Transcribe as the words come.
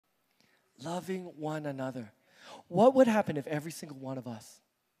Loving one another. What would happen if every single one of us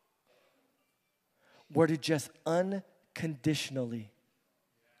were to just unconditionally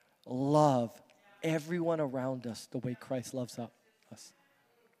love everyone around us the way Christ loves us?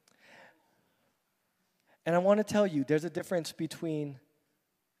 And I want to tell you, there's a difference between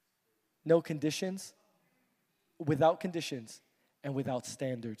no conditions, without conditions, and without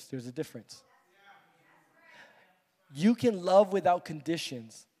standards. There's a difference. You can love without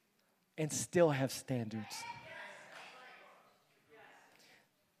conditions and still have standards.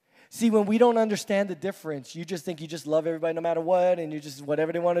 See, when we don't understand the difference, you just think you just love everybody no matter what, and you just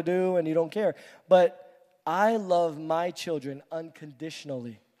whatever they want to do, and you don't care. But I love my children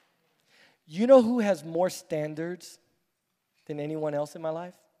unconditionally. You know who has more standards than anyone else in my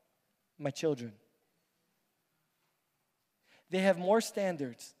life? My children. They have more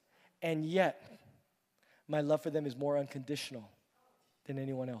standards, and yet my love for them is more unconditional than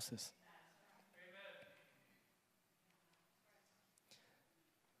anyone else's.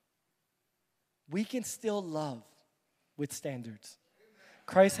 We can still love with standards.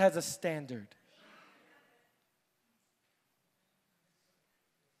 Christ has a standard.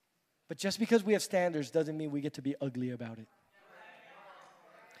 But just because we have standards doesn't mean we get to be ugly about it.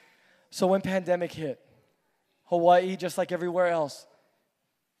 So when pandemic hit, Hawaii, just like everywhere else,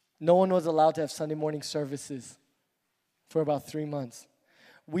 no one was allowed to have Sunday morning services for about 3 months.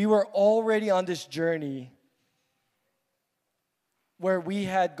 We were already on this journey where we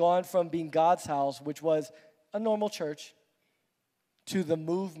had gone from being God's house, which was a normal church, to the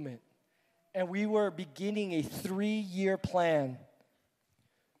movement. And we were beginning a 3-year plan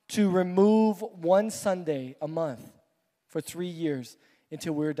to remove one Sunday a month for 3 years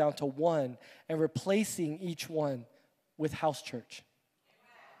until we were down to one, and replacing each one with house church.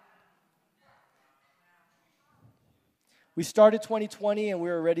 We started 2020 and we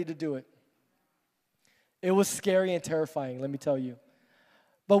were ready to do it. It was scary and terrifying, let me tell you.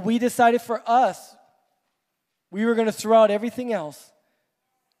 But we decided for us, we were going to throw out everything else.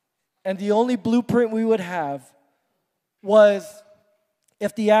 And the only blueprint we would have was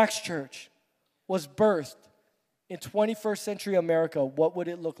if the Acts Church was birthed in 21st century America, what would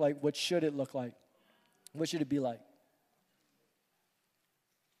it look like? What should it look like? What should it be like?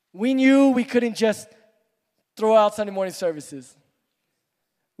 We knew we couldn't just throw out Sunday morning services.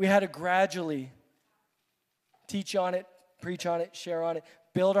 We had to gradually teach on it, preach on it, share on it,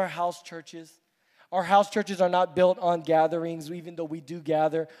 build our house churches. Our house churches are not built on gatherings, even though we do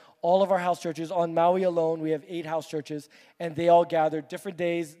gather. All of our house churches, on Maui alone, we have 8 house churches, and they all gather different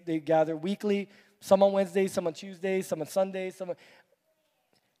days. They gather weekly, some on Wednesdays, some on Tuesdays, some on Sundays,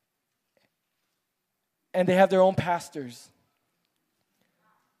 and they have their own pastors.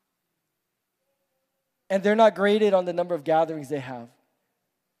 And they're not graded on the number of gatherings they have.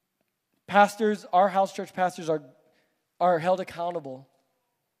 Pastors, our house church pastors are held accountable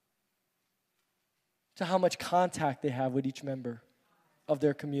to how much contact they have with each member of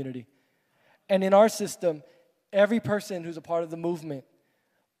their community. And in our system, every person who's a part of the movement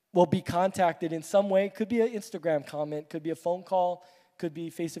will be contacted in some way. Could be an Instagram comment, could be a phone call, could be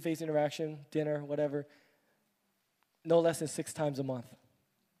face-to-face interaction, dinner, whatever. No less than 6 times a month.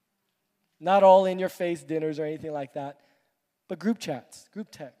 Not all in-your-face dinners or anything like that, but group chats, group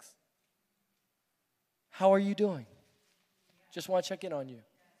texts. How are you doing? Just want to check in on you.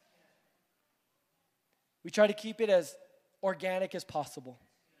 We try to keep it as organic as possible.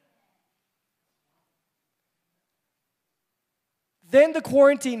 Then the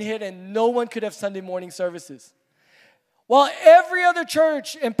quarantine hit and no one could have Sunday morning services. While every other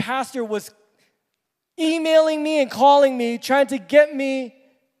church and pastor was emailing me and calling me, trying to get me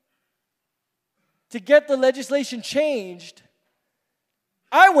to get the legislation changed,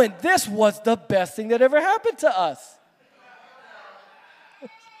 I went, this was the best thing that ever happened to us.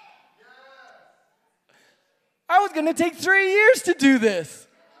 I was going to take 3 years to do this.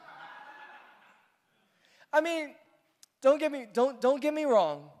 I mean, don't get me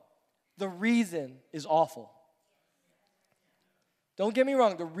wrong. The reason is awful. Don't get me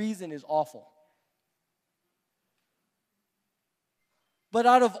wrong. The reason is awful. But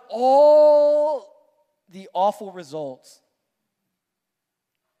out of all the awful results,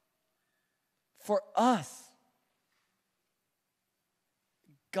 for us,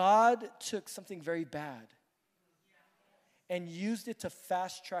 God took something very bad and used it to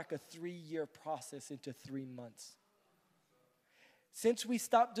fast-track a 3-year process into 3 months. Since we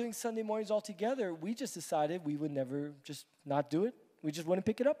stopped doing Sunday mornings altogether, we just decided we would never just not do it. We just wouldn't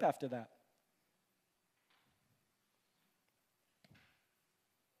pick it up after that.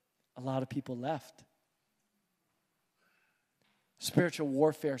 A lot of people left. Spiritual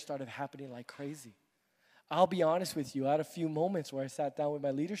warfare started happening like crazy. I'll be honest with you, I had a few moments where I sat down with my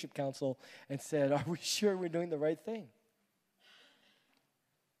leadership council and said, are we sure we're doing the right thing?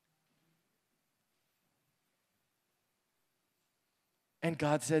 And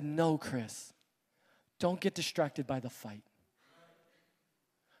God said, no, Kris, don't get distracted by the fight.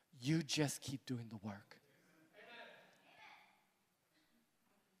 You just keep doing the work.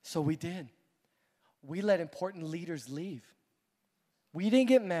 So we did. We let important leaders leave. We didn't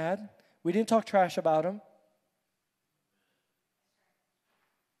get mad. We didn't talk trash about them.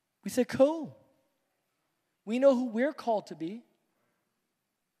 We said, cool. We know who we're called to be.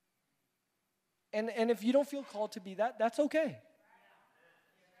 And if you don't feel called to be that, that's okay.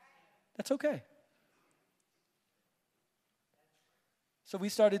 That's okay. So we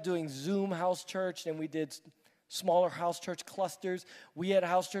started doing Zoom house church, and we did smaller house church clusters. We had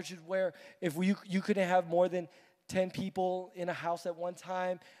house churches where if you couldn't have more than 10 people in a house at one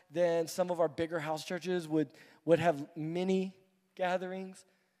time, then some of our bigger house churches would have mini gatherings,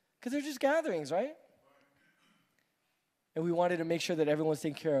 because they're just gatherings, right? And we wanted to make sure that everyone's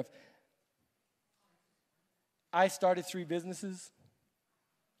taken care of. I started 3 businesses.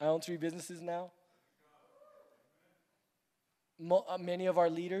 I own 3 businesses now. Many of our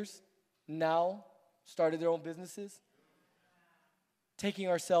leaders now started their own businesses, taking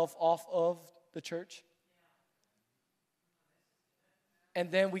ourselves off of the church. And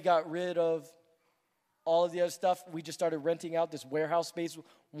then we got rid of all of the other stuff. We just started renting out this warehouse space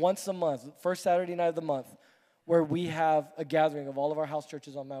once a month, first Saturday night of the month, where we have a gathering of all of our house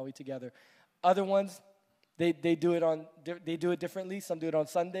churches on Maui together. Other ones, they do it differently. Some do it on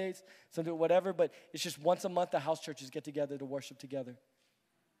Sundays, some do it whatever, but it's just once a month the house churches get together to worship together.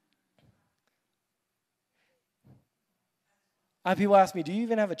 I have people ask me, do you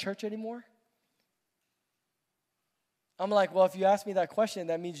even have a church anymore? I'm like, well, if you ask me that question,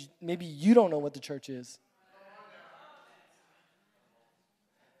 that means maybe you don't know what the church is.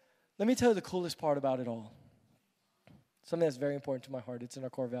 Let me tell you the coolest part about it all. Something that's very important to my heart. It's in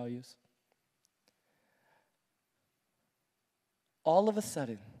our core values. All of a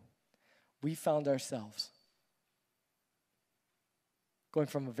sudden, we found ourselves going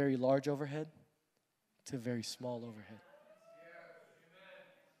from a very large overhead to a very small overhead.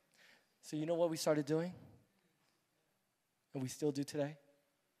 So you know what we started doing? And we still do today?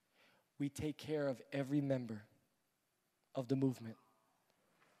 We take care of every member of the movement.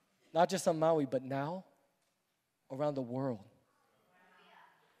 Not just on Maui, but now around the world.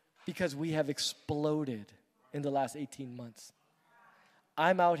 Because we have exploded in the last 18 months.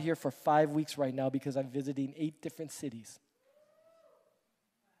 I'm out here for 5 weeks right now because I'm visiting 8 different cities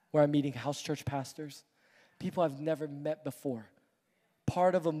where I'm meeting house church pastors, people I've never met before,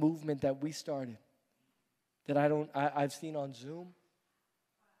 part of a movement that we started that I've seen on Zoom,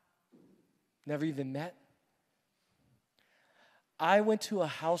 never even met. I went to a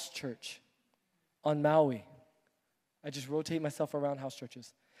house church on Maui. I just rotate myself around house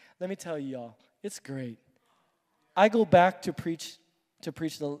churches. Let me tell you, y'all, it's great. I go back to preach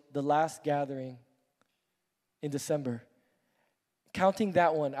the last gathering in December. Counting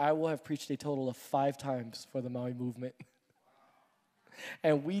that one, I will have preached a total of 5 times for the Maui movement.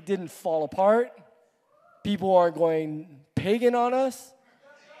 And we didn't fall apart. People aren't going pagan on us.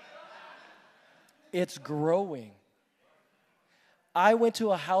 It's growing. I went to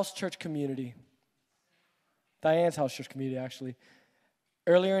a house church community, Diane's house church community actually,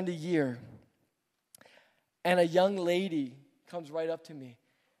 earlier in the year, and a young lady comes right up to me,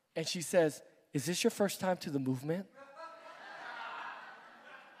 and she says, "Is this your first time to the movement?"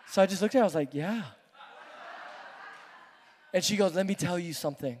 So I just looked at her, I was like, "Yeah." And she goes, "Let me tell you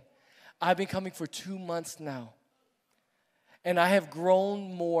something. I've been coming for 2 months now, and I have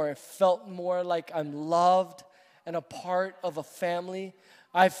grown more, felt more like I'm loved and a part of a family.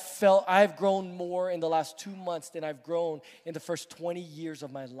 I've grown more in the last 2 months than I've grown in the first 20 years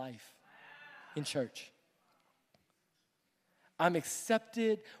of my life in church. I'm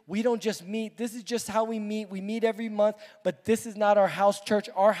accepted. We don't just meet. This is just how we meet. We meet every month, but this is not our house church.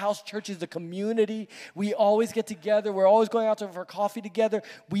 Our house church is the community. We always get together. We're always going out for coffee together.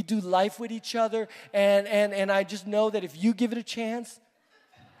 We do life with each other, and I just know that if you give it a chance,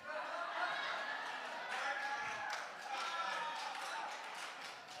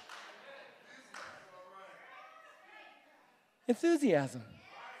 enthusiasm.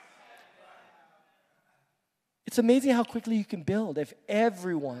 It's amazing how quickly you can build if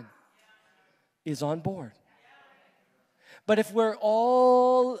everyone is on board. But if we're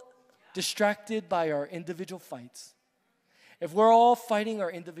all distracted by our individual fights, if we're all fighting our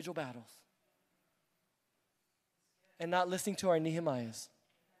individual battles, and not listening to our Nehemiahs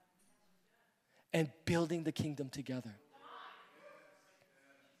and building the kingdom together.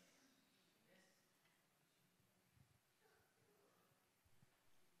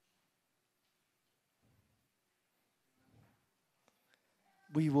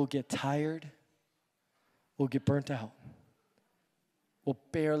 We will get tired. We'll get burnt out. We'll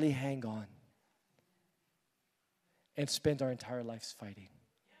barely hang on and spend our entire lives fighting.